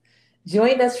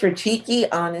Join us for cheeky,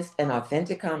 honest, and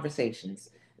authentic conversations.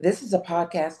 This is a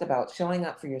podcast about showing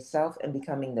up for yourself and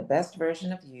becoming the best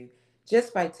version of you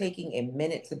just by taking a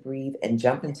minute to breathe and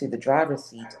jump into the driver's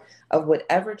seat of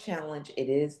whatever challenge it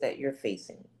is that you're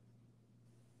facing.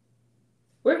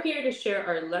 We're here to share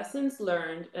our lessons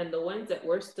learned and the ones that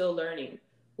we're still learning.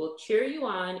 We'll cheer you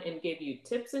on and give you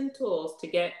tips and tools to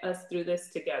get us through this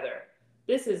together.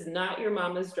 This is Not Your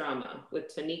Mama's Drama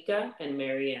with Tanika and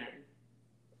Marianne.